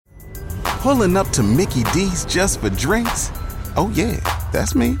Pulling up to Mickey D's just for drinks? Oh yeah,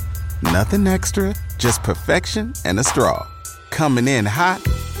 that's me. Nothing extra, just perfection and a straw. Coming in hot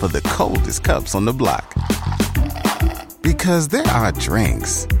for the coldest cups on the block. Because there are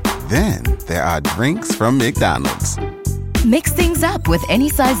drinks. Then there are drinks from McDonald's. Mix things up with any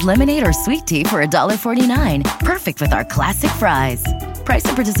size lemonade or sweet tea for $1.49. Perfect with our classic fries. Price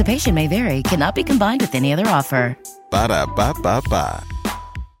and participation may vary. Cannot be combined with any other offer. Ba-da-ba-ba-ba.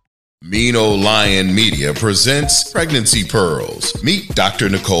 Mean Old Lion Media presents Pregnancy Pearls. Meet Dr.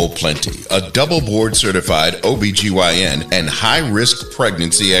 Nicole Plenty, a double board certified OBGYN and high-risk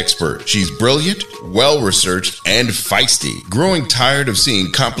pregnancy expert. She's brilliant, well-researched, and feisty. Growing tired of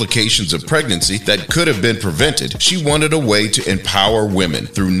seeing complications of pregnancy that could have been prevented, she wanted a way to empower women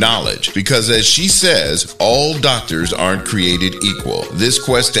through knowledge because, as she says, all doctors aren't created equal. This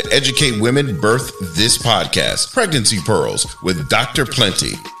quest to educate women birthed this podcast, Pregnancy Pearls, with Dr.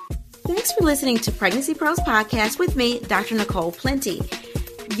 Plenty. Thanks for listening to Pregnancy Pearls Podcast with me, Dr. Nicole Plenty.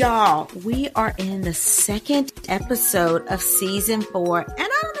 Y'all, we are in the second episode of season 4, and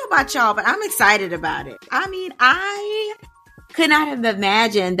I don't know about y'all, but I'm excited about it. I mean, I could not have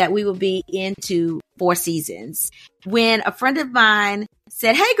imagined that we would be into 4 seasons. When a friend of mine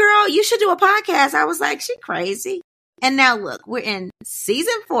said, "Hey girl, you should do a podcast," I was like, she crazy. And now look, we're in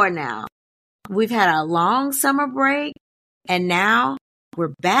season 4 now. We've had a long summer break, and now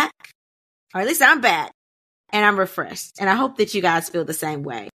we're back. Or at least I'm back and I'm refreshed. And I hope that you guys feel the same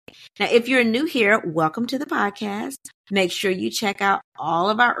way. Now, if you're new here, welcome to the podcast. Make sure you check out all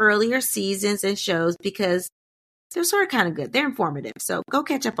of our earlier seasons and shows because they're sort of kind of good. They're informative. So go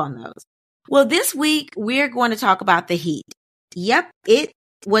catch up on those. Well, this week we're going to talk about the heat. Yep, it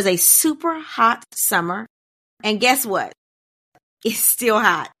was a super hot summer. And guess what? It's still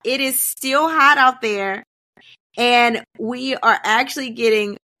hot. It is still hot out there. And we are actually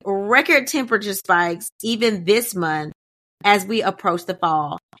getting record temperature spikes even this month as we approach the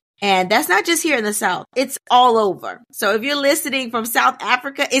fall. And that's not just here in the South. It's all over. So if you're listening from South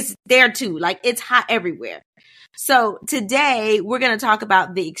Africa, it's there too. Like it's hot everywhere. So today we're going to talk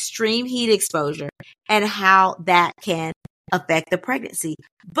about the extreme heat exposure and how that can affect the pregnancy.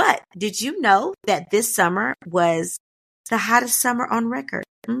 But did you know that this summer was the hottest summer on record?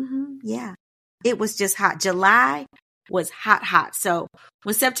 Yeah. It was just hot. July was hot. So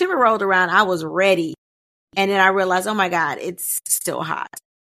when September rolled around, I was ready. And then I realized, oh my God, it's still hot.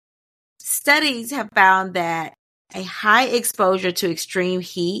 Studies have found that a high exposure to extreme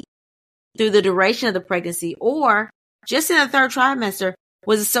heat through the duration of the pregnancy or just in the third trimester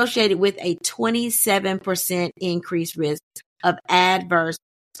was associated with a 27% increased risk of adverse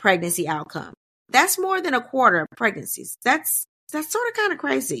pregnancy outcome. That's more than a quarter of pregnancies. That's sort of kind of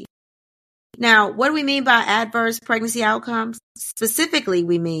crazy. Now, what do we mean by adverse pregnancy outcomes? Specifically,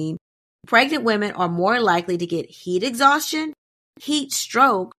 we mean pregnant women are more likely to get heat exhaustion, heat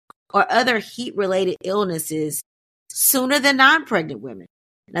stroke, or other heat-related illnesses sooner than non-pregnant women.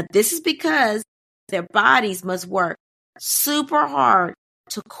 Now, this is because their bodies must work super hard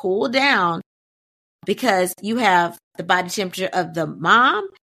to cool down because you have the body temperature of the mom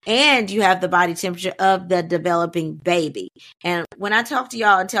and you have the body temperature of the developing baby. And when I talk to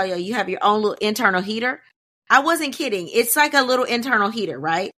y'all and tell y'all you have your own little internal heater, I wasn't kidding. It's like a little internal heater,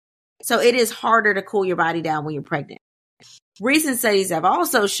 right? So it is harder to cool your body down when you're pregnant. Recent studies have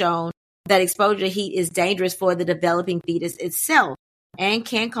also shown that exposure to heat is dangerous for the developing fetus itself and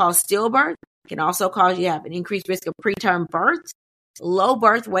can cause stillbirth, can also cause you to have an increased risk of preterm birth, low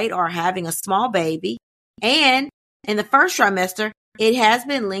birth weight, or having a small baby. And in the first trimester, it has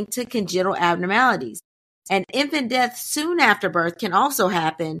been linked to congenital abnormalities. And infant death soon after birth can also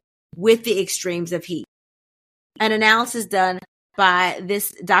happen with the extremes of heat. An analysis done by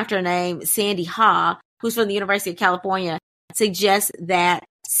this doctor named Sandy Ha, who's from the University of California, suggests that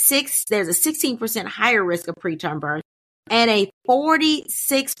there's a 16% higher risk of preterm birth and a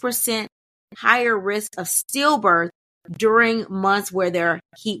 46% higher risk of stillbirth during months where there are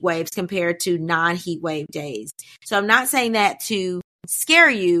heat waves compared to non-heat wave days. So I'm not saying that to scare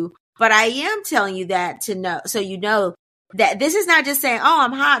you, but I am telling you that to know, so you know that this is not just saying, oh,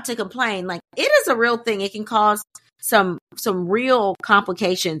 I'm hot to complain. Like it is a real thing. It can cause some real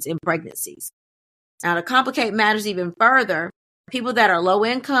complications in pregnancies. Now to complicate matters even further, people that are low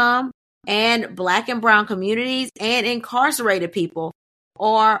income and Black and brown communities and incarcerated people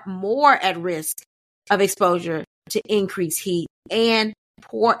are more at risk of exposure to increased heat and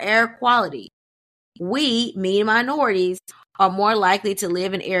poor air quality. We, meaning minorities, are more likely to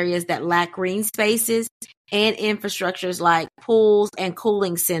live in areas that lack green spaces and infrastructures like pools and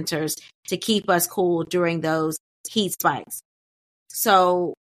cooling centers to keep us cool during those heat spikes.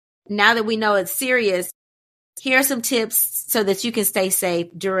 So now that we know it's serious, here are some tips so that you can stay safe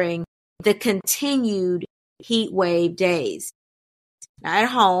during the continued heat wave days. Now, at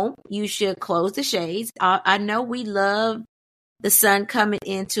home, you should close the shades. I know we love the sun coming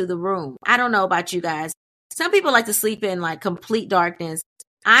into the room. I don't know about you guys. Some people like to sleep in like complete darkness.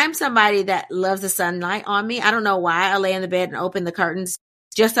 I'm somebody that loves the sunlight on me. I don't know why. I lay in the bed and open the curtains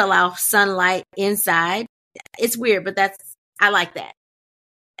just to allow sunlight inside. It's weird, but I like that.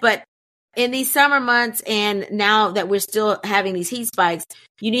 But in these summer months, and now that we're still having these heat spikes,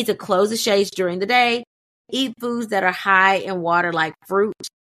 you need to close the shades during the day, eat foods that are high in water like fruit,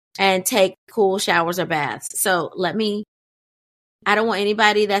 and take cool showers or baths. So I don't want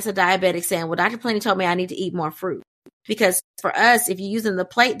anybody that's a diabetic saying, well, Dr. Plenty told me I need to eat more fruit. Because for us, if you're using the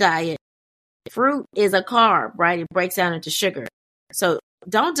plate diet, fruit is a carb, right? It breaks down into sugar. So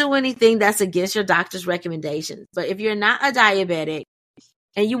don't do anything that's against your doctor's recommendations. But if you're not a diabetic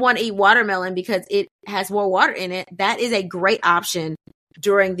and you want to eat watermelon because it has more water in it, that is a great option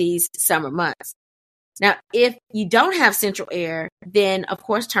during these summer months. Now, if you don't have central air, then of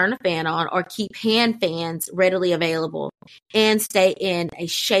course turn a fan on or keep hand fans readily available and stay in a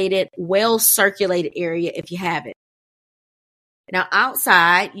shaded, well-circulated area if you have it. Now,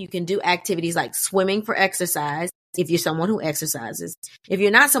 outside, you can do activities like swimming for exercise if you're someone who exercises. If you're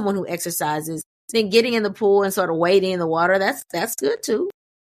not someone who exercises, then getting in the pool and sort of wading in the water, that's good too.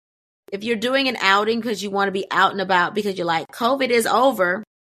 If you're doing an outing because you want to be out and about because you're like, COVID is over,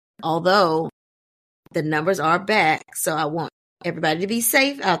 although the numbers are back, so I want everybody to be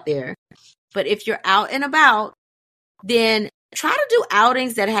safe out there. But if you're out and about, then try to do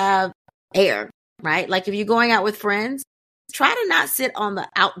outings that have air, right? Like if you're going out with friends, try to not sit on the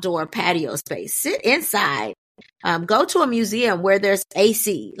outdoor patio space. Sit inside. Go to a museum where there's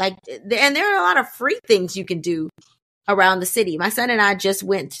AC. And there are a lot of free things you can do around the city. My son and I just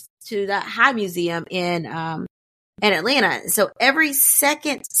went to the High Museum in Atlanta. So every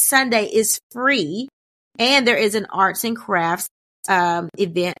second Sunday is free, and there is an arts and crafts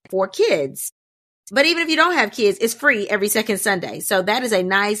event for kids. But even if you don't have kids, it's free every second Sunday. So that is a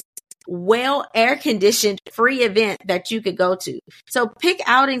nice, well air-conditioned free event that you could go to. So pick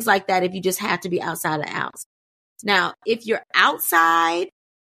outings like that if you just have to be outside of the house. Now, if you're outside,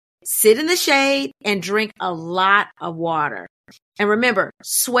 sit in the shade and drink a lot of water. And remember,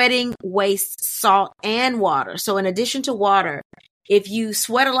 sweating wastes salt and water. So in addition to water, if you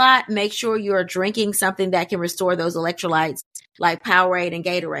sweat a lot, make sure you're drinking something that can restore those electrolytes like Powerade and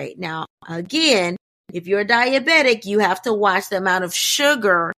Gatorade. Now, again, if you're diabetic, you have to watch the amount of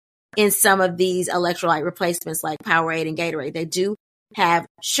sugar in some of these electrolyte replacements like Powerade and Gatorade. They do have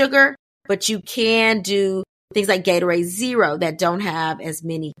sugar, but you can do things like Gatorade Zero that don't have as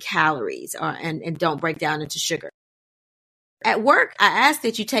many calories and don't break down into sugar. At work, I ask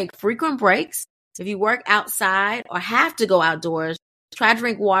that you take frequent breaks. If you work outside or have to go outdoors, try to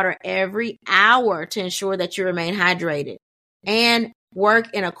drink water every hour to ensure that you remain hydrated, and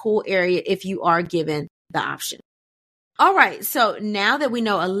work in a cool area if you are given the option. All right, so now that we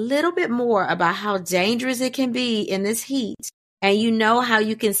know a little bit more about how dangerous it can be in this heat, and you know how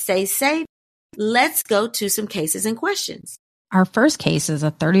you can stay safe, let's go to some cases and questions. Our first case is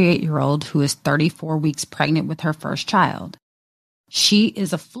a 38-year-old who is 34 weeks pregnant with her first child. She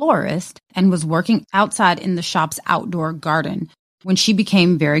is a florist and was working outside in the shop's outdoor garden when she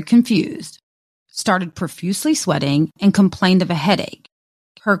became very confused, started profusely sweating, and complained of a headache.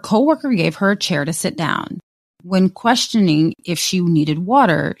 Her coworker gave her a chair to sit down. When questioning if she needed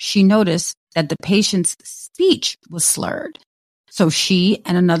water, she noticed that the patient's speech was slurred. So she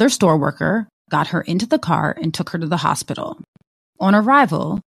and another store worker got her into the car and took her to the hospital. On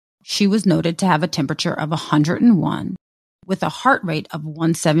arrival, she was noted to have a temperature of 101 with a heart rate of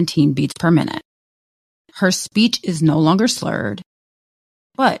 117 beats per minute. Her speech is no longer slurred,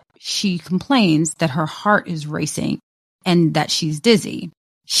 but she complains that her heart is racing and that she's dizzy.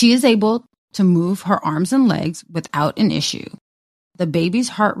 She is able to move her arms and legs without an issue. The baby's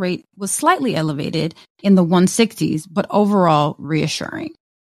heart rate was slightly elevated in the 160s, but overall reassuring.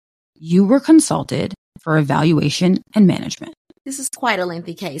 You were consulted for evaluation and management. This is quite a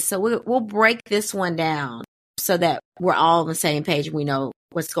lengthy case, so we'll break this one down so that we're all on the same page and we know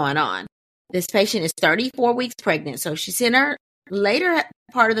what's going on. This patient is 34 weeks pregnant, so she's in her later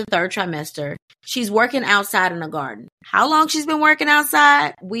part of the third trimester. She's working outside in a garden. How long she's been working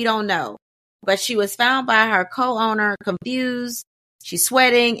outside, we don't know. But she was found by her co-owner confused, she's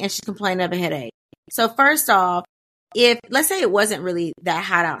sweating, and she's complaining of a headache. So first off, let's say it wasn't really that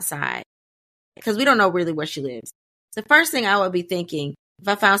hot outside, because we don't know really where she lives. The first thing I would be thinking, if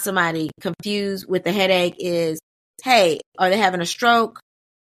I found somebody confused with a headache, is, hey, are they having a stroke?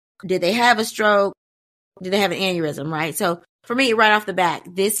 Did they have a stroke? Did they have an aneurysm, right? So for me, right off the bat,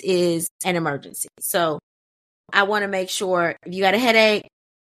 this is an emergency. So I want to make sure if you got a headache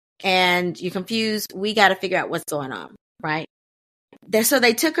and you're confused, we got to figure out what's going on, right? So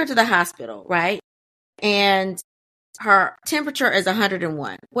they took her to the hospital, right? And her temperature is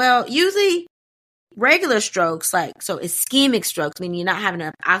 101. Well, usually regular strokes, like, so ischemic strokes, meaning you're not having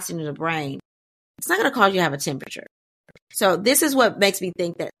enough oxygen in the brain, it's not going to cause you to have a temperature. So this is what makes me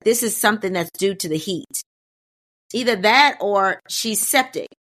think that this is something that's due to the heat. Either that or she's septic,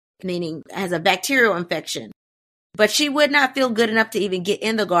 meaning has a bacterial infection. But she would not feel good enough to even get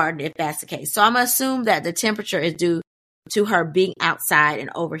in the garden if that's the case. So I'm going to assume that the temperature is due to her being outside and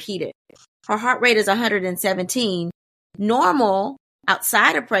overheated. Her heart rate is 117. Normal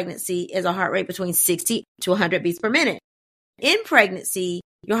outside of pregnancy is a heart rate between 60 to 100 beats per minute. In pregnancy,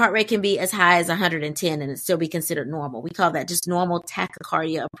 your heart rate can be as high as 110 and it still be considered normal. We call that just normal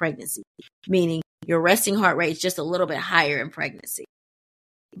tachycardia of pregnancy, meaning your resting heart rate is just a little bit higher in pregnancy.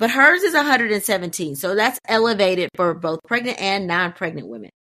 But hers is 117, so that's elevated for both pregnant and non-pregnant women.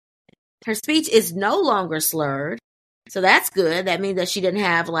 Her speech is no longer slurred, so that's good. That means that she didn't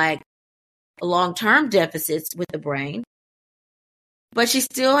have like long-term deficits with the brain. But she's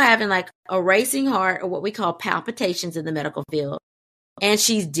still having like a racing heart, or what we call palpitations in the medical field, and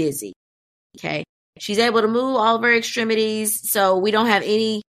she's dizzy, okay? She's able to move all of her extremities, so we don't have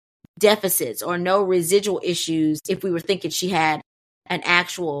any deficits or no residual issues if we were thinking she had an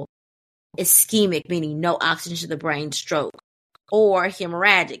actual ischemic, meaning no oxygen to the brain stroke, or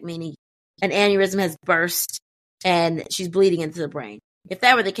hemorrhagic, meaning an aneurysm has burst and she's bleeding into the brain. If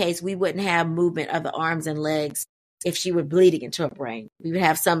that were the case, we wouldn't have movement of the arms and legs if she were bleeding into her brain. We would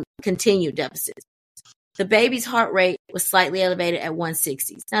have some continued deficits. The baby's heart rate was slightly elevated at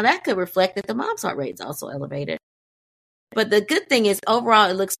 160. Now that could reflect that the mom's heart rate is also elevated. But the good thing is overall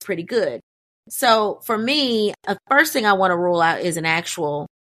it looks pretty good. So for me, the first thing I want to rule out is an actual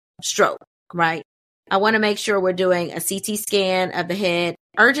stroke, right? I want to make sure we're doing a CT scan of the head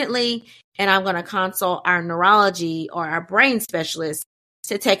urgently, and I'm going to consult our neurology or our brain specialist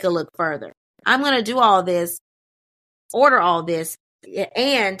to take a look further. I'm going to do all this, order all this,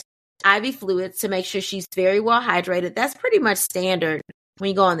 and IV fluids to make sure she's very well hydrated. That's pretty much standard when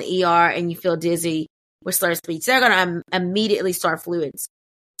you go on the ER and you feel dizzy with slurred speech. They're going to immediately start fluids.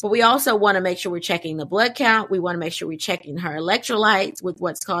 But we also want to make sure we're checking the blood count. We want to make sure we're checking her electrolytes with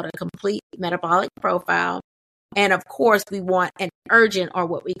what's called a complete metabolic profile. And of course, we want an urgent, or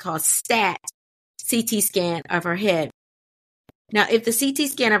what we call STAT, CT scan of her head. Now, if the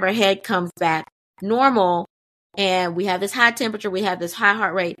CT scan of her head comes back normal and we have this high temperature, we have this high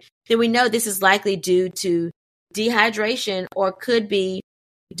heart rate, then we know this is likely due to dehydration or could be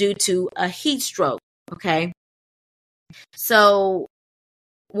due to a heat stroke, okay? So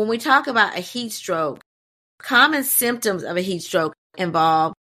when we talk about a heat stroke, common symptoms of a heat stroke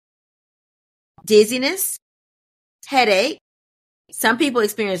involve dizziness, headache. Some people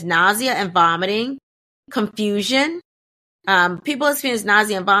experience nausea and vomiting, confusion. People experience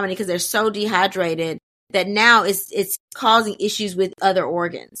nausea and vomiting because they're so dehydrated that now it's causing issues with other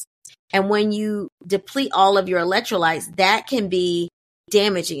organs. And when you deplete all of your electrolytes, that can be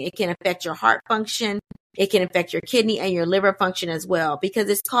damaging. It can affect your heart function. It can affect your kidney and your liver function as well, because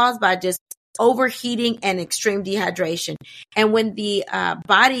it's caused by just overheating and extreme dehydration. And when the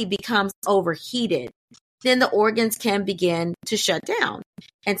body becomes overheated, then the organs can begin to shut down.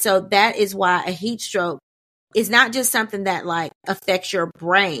 And so that is why a heat stroke is not just something that like affects your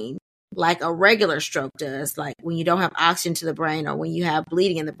brain like a regular stroke does, like when you don't have oxygen to the brain or when you have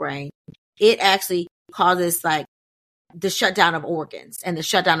bleeding in the brain. It actually causes like the shutdown of organs and the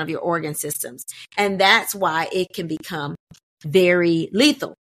shutdown of your organ systems. And that's why it can become very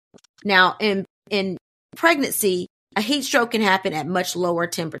lethal. Now, in pregnancy, a heat stroke can happen at much lower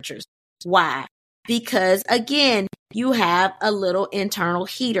temperatures. Why? Because again, you have a little internal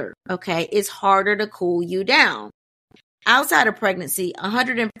heater, okay? It's harder to cool you down. Outside of pregnancy,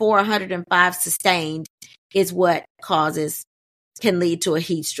 104, 105 sustained is what can lead to a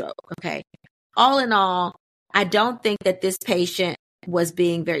heat stroke, okay? All in all, I don't think that this patient was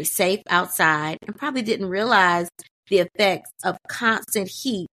being very safe outside and probably didn't realize the effects of constant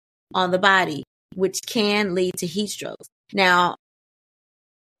heat on the body, which can lead to heat strokes. Now,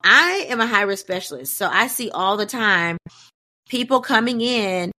 I am a high-risk specialist, so I see all the time people coming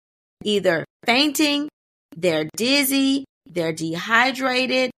in either fainting, they're dizzy, they're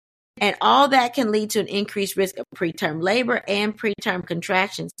dehydrated, and all that can lead to an increased risk of preterm labor and preterm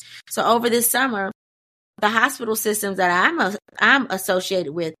contractions. So over this summer, the hospital systems that I'm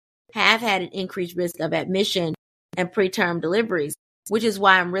associated with have had an increased risk of admission and preterm deliveries. which is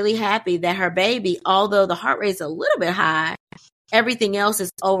why I'm really happy that her baby, although the heart rate is a little bit high, everything else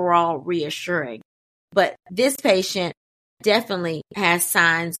is overall reassuring. But this patient definitely has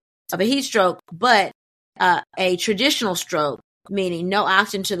signs of a heat stroke, but a traditional stroke, meaning no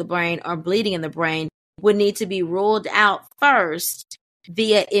oxygen to the brain or bleeding in the brain, would need to be ruled out first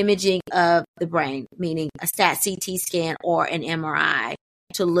via imaging of the brain, meaning a stat CT scan or an MRI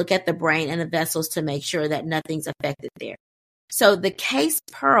to look at the brain and the vessels to make sure that nothing's affected there. So the case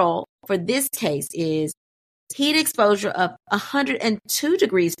pearl for this case is heat exposure of 102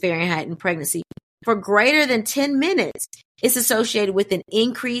 degrees Fahrenheit in pregnancy for greater than 10 minutes is associated with an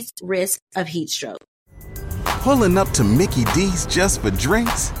increased risk of heat stroke. Pulling up to Mickey D's just for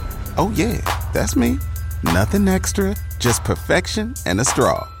drinks? Oh yeah, that's me. Nothing extra, just perfection and a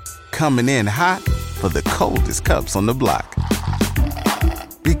straw. Coming in hot for the coldest cups on the block.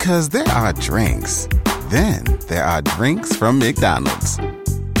 Because there are drinks. Then there are drinks from McDonald's.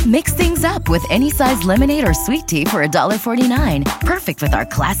 Mix things up with any size lemonade or sweet tea for $1.49. Perfect with our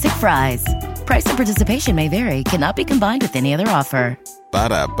classic fries. Price and participation may vary. Cannot be combined with any other offer.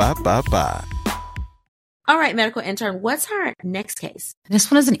 Ba-da-ba-ba-ba. All right, medical intern, what's her next case? This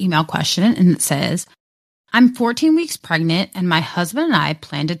one is an email question, and it says, I'm 14 weeks pregnant, and my husband and I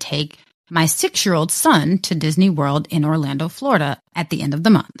plan to take my 6-year-old son to Disney World in Orlando, Florida at the end of the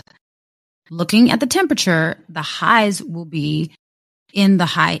month. Looking at the temperature, the highs will be in the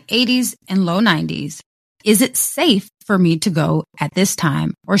high 80s and low 90s. Is it safe for me to go at this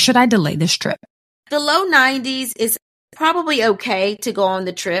time, or should I delay this trip? The low 90s is probably okay to go on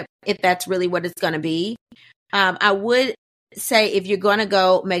the trip if that's really what it's going to be. I would say if you're going to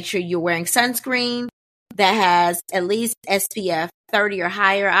go, make sure you're wearing sunscreen that has at least SPF 30 or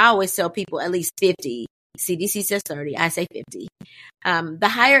higher. I always tell people at least 50. CDC says 30. I say 50. The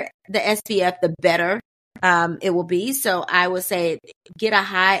higher the SPF, the better it will be. So I would say get a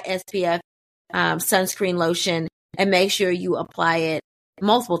high SPF sunscreen lotion and make sure you apply it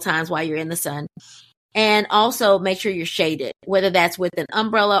multiple times while you're in the sun. And also make sure you're shaded, whether that's with an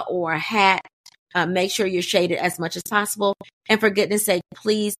umbrella or a hat. Make sure you're shaded as much as possible. And for goodness sake,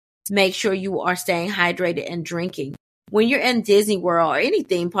 please make sure you are staying hydrated and drinking. When you're in Disney World or any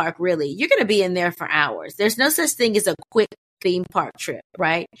theme park, really, you're going to be in there for hours. There's no such thing as a quick theme park trip,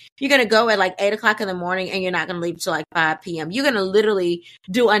 right? You're going to go at like 8 o'clock in the morning and you're not going to leave until like 5 p.m. You're going to literally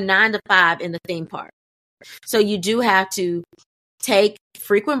do a 9 to 5 in the theme park. So you do have to take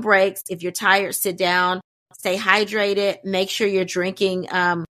frequent breaks. If you're tired, sit down, stay hydrated, make sure you're drinking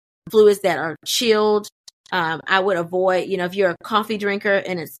fluids that are chilled. I would avoid, if you're a coffee drinker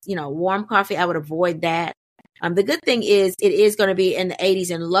and it's, warm coffee, I would avoid that. The good thing is it is going to be in the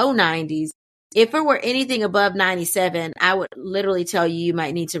 80s and low 90s. If it were anything above 97, I would literally tell you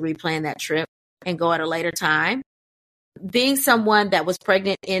might need to replan that trip and go at a later time. Being someone that was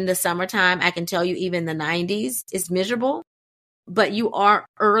pregnant in the summertime, I can tell you even the 90s is miserable, but you are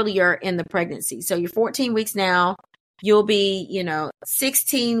earlier in the pregnancy. So you're 14 weeks now. You'll be,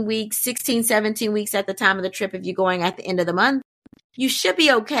 16 weeks, 16, 17 weeks at the time of the trip. If you're going at the end of the month, you should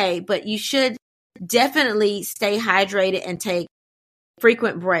be okay, but you should definitely stay hydrated and take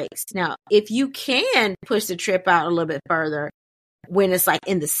frequent breaks. Now, if you can push the trip out a little bit further when it's like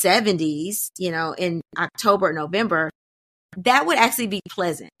in the 70s, in October or November, that would actually be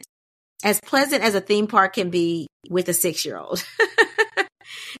pleasant as a theme park can be with a 6-year-old.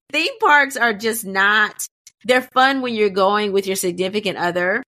 Theme parks are just not, they're fun when you're going with your significant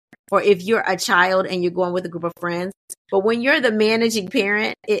other or if you're a child and you're going with a group of friends. But when you're the managing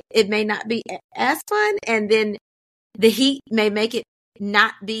parent, it may not be as fun. And then the heat may make it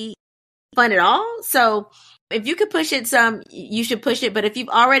not be fun at all. So if you could push it some, you should push it. But if you've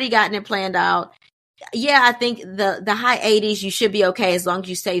already gotten it planned out, I think the high 80s, you should be okay as long as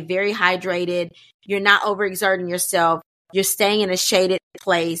you stay very hydrated. You're not overexerting yourself. You're staying in a shaded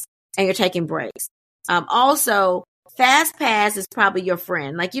place and you're taking breaks. Also, Fast Pass is probably your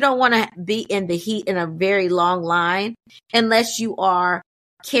friend. Like you don't want to be in the heat in a very long line unless you are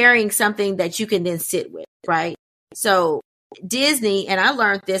carrying something that you can then sit with, right? So Disney, and I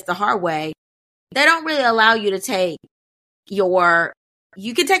learned this the hard way, they don't really allow you to take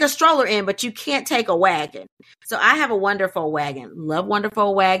you can take a stroller in, but you can't take a wagon. So I have a Wonderful wagon. Love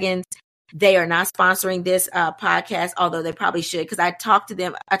Wonderful wagons. They are not sponsoring this podcast, although they probably should, because I talk to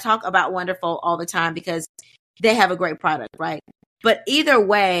them. I talk about Wonderful all the time because they have a great product, right? But either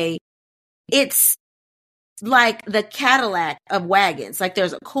way, it's like the Cadillac of wagons. Like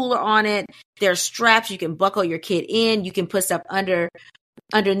there's a cooler on it. There's straps. You can buckle your kid in. You can put stuff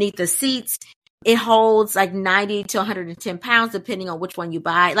underneath the seats. It holds like 90 to 110 pounds, depending on which one you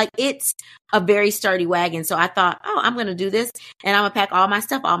buy. Like, it's a very sturdy wagon. So I thought, oh, I'm going to do this, and I'm going to pack all my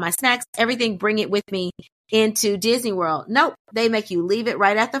stuff, all my snacks, everything, bring it with me into Disney World. Nope. They make you leave it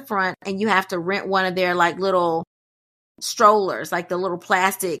right at the front, and you have to rent one of their like little strollers, like the little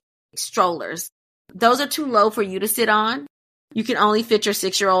plastic strollers. Those are too low for you to sit on. You can only fit your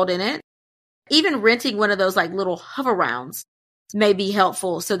 6-year-old in it. Even renting one of those like little hover rounds may be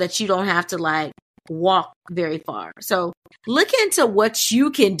helpful so that you don't have to like walk very far. So look into what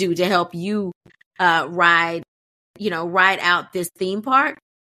you can do to help you ride out this theme park,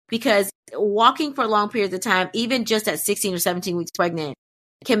 because walking for long periods of time, even just at 16 or 17 weeks pregnant,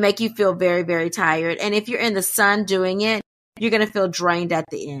 can make you feel very, very tired. And if you're in the sun doing it, you're going to feel drained at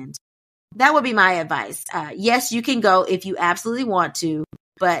the end. That would be my advice. Yes, you can go if you absolutely want to,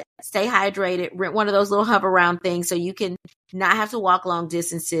 but stay hydrated. Rent one of those little hover around things so you can not have to walk long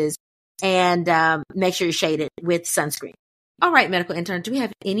distances, and make sure you're shaded with sunscreen. All right, medical intern, do we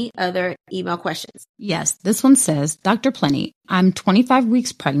have any other email questions? Yes, this one says, Dr. Plenty, I'm 25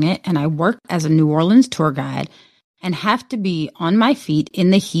 weeks pregnant and I work as a New Orleans tour guide and have to be on my feet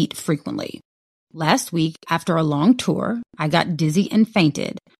in the heat frequently. Last week, after a long tour, I got dizzy and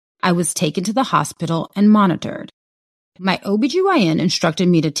fainted. I was taken to the hospital and monitored. My OBGYN instructed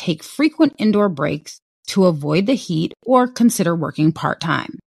me to take frequent indoor breaks to avoid the heat or consider working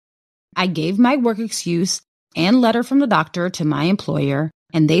part-time. I gave my work excuse and letter from the doctor to my employer,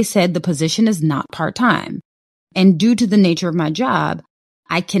 and they said the position is not part-time. And due to the nature of my job,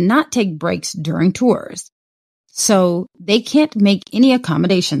 I cannot take breaks during tours. So they can't make any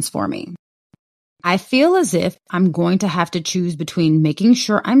accommodations for me. I feel as if I'm going to have to choose between making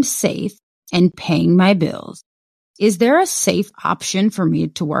sure I'm safe and paying my bills. Is there a safe option for me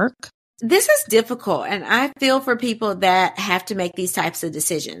to work? This is difficult, and I feel for people that have to make these types of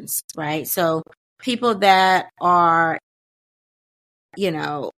decisions, right? So people that are,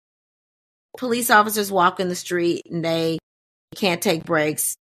 police officers walking the street and they can't take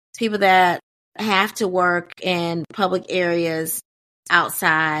breaks. People that have to work in public areas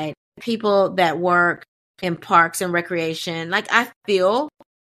outside. People that work in parks and recreation. Like, I feel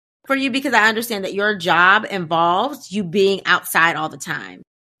for you because I understand that your job involves you being outside all the time.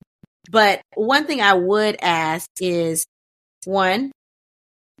 But one thing I would ask is, one,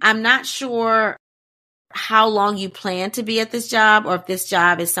 I'm not sure how long you plan to be at this job, or if this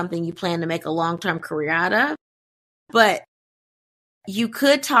job is something you plan to make a long-term career out of. But you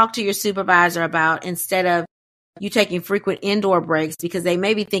could talk to your supervisor about, instead of you taking frequent indoor breaks, because they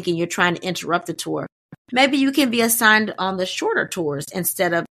may be thinking you're trying to interrupt the tour, maybe you can be assigned on the shorter tours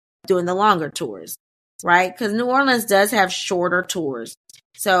instead of doing the longer tours, right? Because New Orleans does have shorter tours.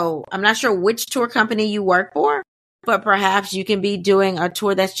 So I'm not sure which tour company you work for, but perhaps you can be doing a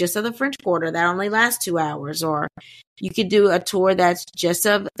tour that's just of the French Quarter that only lasts 2 hours, or you could do a tour that's just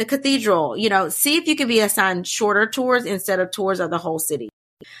of the cathedral. See if you can be assigned shorter tours instead of tours of the whole city.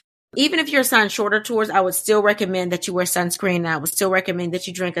 Even if you're assigned shorter tours, I would still recommend that you wear sunscreen. And I would still recommend that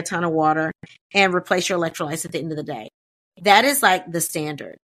you drink a ton of water and replace your electrolytes at the end of the day. That is like the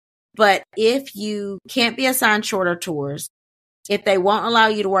standard. But if you can't be assigned shorter tours, if they won't allow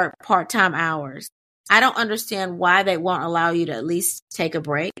you to work part-time hours, I don't understand why they won't allow you to at least take a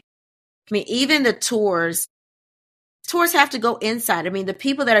break. I mean, even the tours have to go inside. I mean, the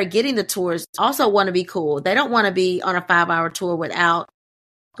people that are getting the tours also want to be cool. They don't want to be on a 5-hour tour without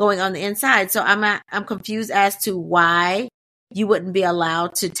going on the inside. So I'm confused as to why you wouldn't be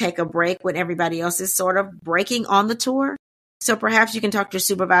allowed to take a break when everybody else is sort of breaking on the tour. So perhaps you can talk to your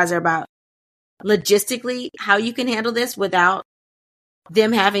supervisor about logistically how you can handle this without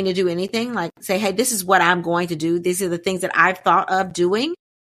them having to do anything. Like, say, hey, this is what I'm going to do. These are the things that I've thought of doing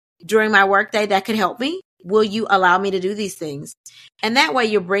during my workday that could help me. Will you allow me to do these things? And that way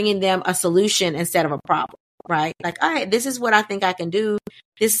you're bringing them a solution instead of a problem, right? Like, all right, this is what I think I can do.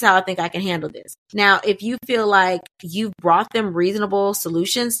 This is how I think I can handle this. Now, if you feel like you've brought them reasonable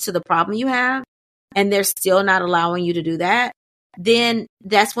solutions to the problem you have, and they're still not allowing you to do that, then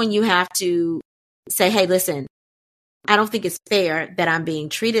that's when you have to say, hey, listen, I don't think it's fair that I'm being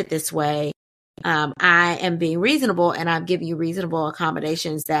treated this way. I am being reasonable, and I'm giving you reasonable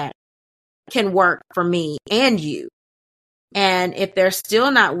accommodations that can work for me and you. And if they're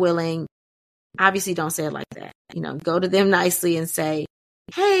still not willing, obviously don't say it like that. Go to them nicely and say,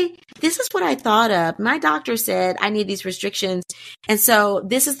 hey, this is what I thought of. My doctor said I need these restrictions. And so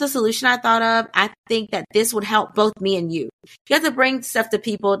this is the solution I thought of. I think that this would help both me and you. You have to bring stuff to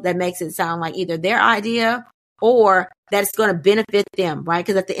people that makes it sound like either their idea or that it's going to benefit them, right?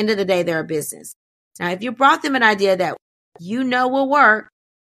 Because at the end of the day, they're a business. Now, if you brought them an idea that will work,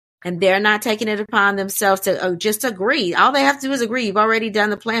 and they're not taking it upon themselves to just agree. All they have to do is agree. You've already done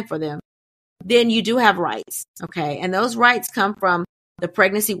the plan for them. Then you do have rights. Okay. And those rights come from the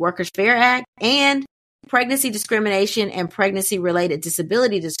Pregnancy Workers Fair Act and Pregnancy Discrimination and Pregnancy Related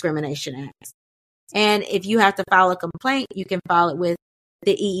Disability Discrimination Acts. And if you have to file a complaint, you can file it with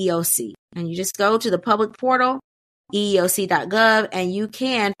the EEOC. And you just go to the public portal, eeoc.gov, and you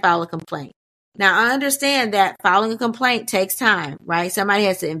can file a complaint. Now, I understand that filing a complaint takes time, right? Somebody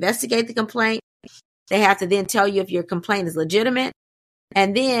has to investigate the complaint. They have to then tell you if your complaint is legitimate.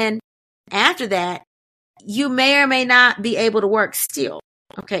 And then after that, you may or may not be able to work still.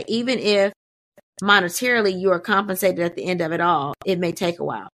 Okay. Even if monetarily you are compensated at the end of it all, it may take a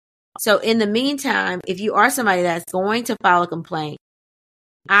while. So in the meantime, if you are somebody that's going to file a complaint,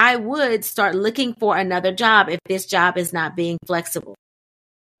 I would start looking for another job if this job is not being flexible.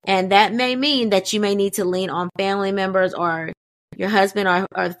 And that may mean that you may need to lean on family members or your husband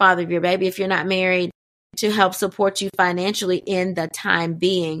or the father of your baby if you're not married to help support you financially in the time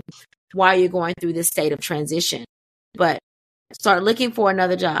being while you're going through this state of transition. But start looking for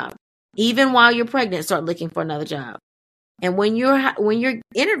another job. Even while you're pregnant, start looking for another job. And when you're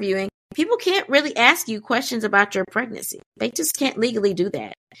interviewing, people can't really ask you questions about your pregnancy. They just can't legally do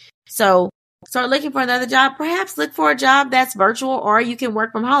that. So start looking for another job. Perhaps look for a job that's virtual, or you can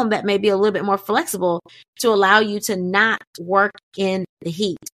work from home that may be a little bit more flexible to allow you to not work in the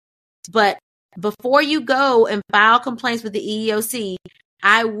heat. But before you go and file complaints with the EEOC,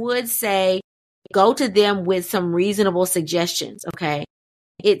 I would say go to them with some reasonable suggestions. Okay.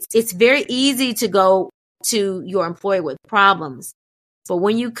 It's very easy to go to your employer with problems, but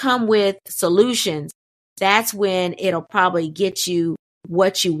when you come with solutions, that's when it'll probably get you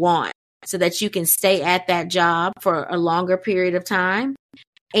what you want so that you can stay at that job for a longer period of time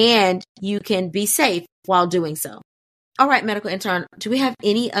and you can be safe while doing so. All right, medical intern, do we have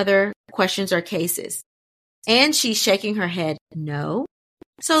any other questions or cases? And she's shaking her head, no.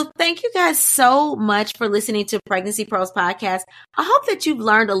 So thank you guys so much for listening to Pregnancy Pearls podcast. I hope that you've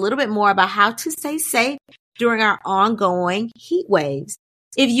learned a little bit more about how to stay safe during our ongoing heat waves.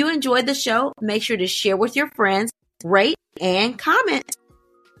 If you enjoyed the show, make sure to share with your friends, rate, and comment.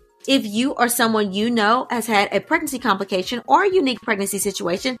 If you or someone you know has had a pregnancy complication or a unique pregnancy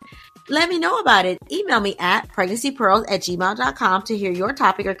situation, let me know about it. Email me at pregnancypearls@gmail.com to hear your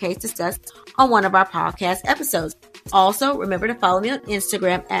topic or case discussed on one of our podcast episodes. Also, remember to follow me on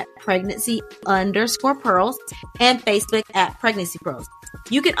Instagram at pregnancy_pearls and Facebook at Pregnancy Pearls.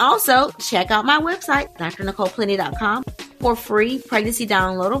 You can also check out my website, drnicoleplenty.com, for free pregnancy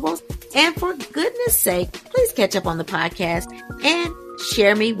downloadables. And for goodness sake, please catch up on the podcast and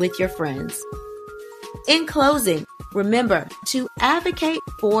share me with your friends. In closing, remember to advocate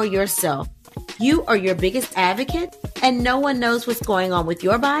for yourself. You are your biggest advocate, and no one knows what's going on with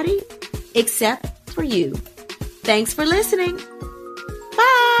your body except for you. Thanks for listening.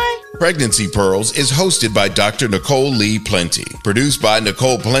 Bye. Pregnancy Pearls is hosted by Dr. Nicole Lee Plenty, produced by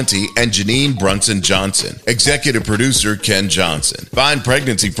Nicole Plenty and Janine Brunson Johnson, executive producer Ken Johnson. Find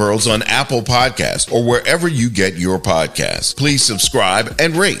Pregnancy Pearls on Apple Podcasts or wherever you get your podcasts. Please subscribe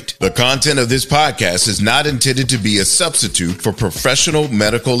and rate. The content of this podcast is not intended to be a substitute for professional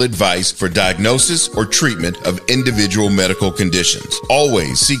medical advice for diagnosis or treatment of individual medical conditions.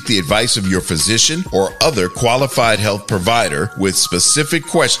 Always seek the advice of your physician or other qualified health provider with specific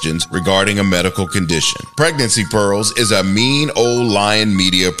questions regarding a medical condition. Pregnancy Pearls is a Mean Old Lion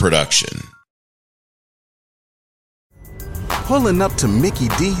Media production. Pulling up to Mickey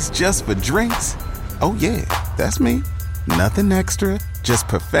D's just for drinks? Oh yeah, that's me. Nothing extra, just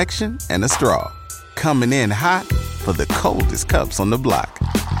perfection and a straw. Coming in hot for the coldest cups on the block.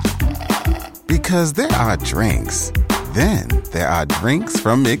 Because there are drinks. Then there are drinks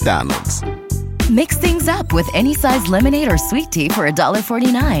from McDonald's. Mix things up with any size lemonade or sweet tea for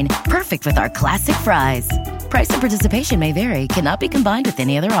 $1.49. Perfect with our classic fries. Price and participation may vary. Cannot be combined with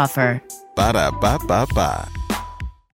any other offer. Ba-da-ba-ba-ba.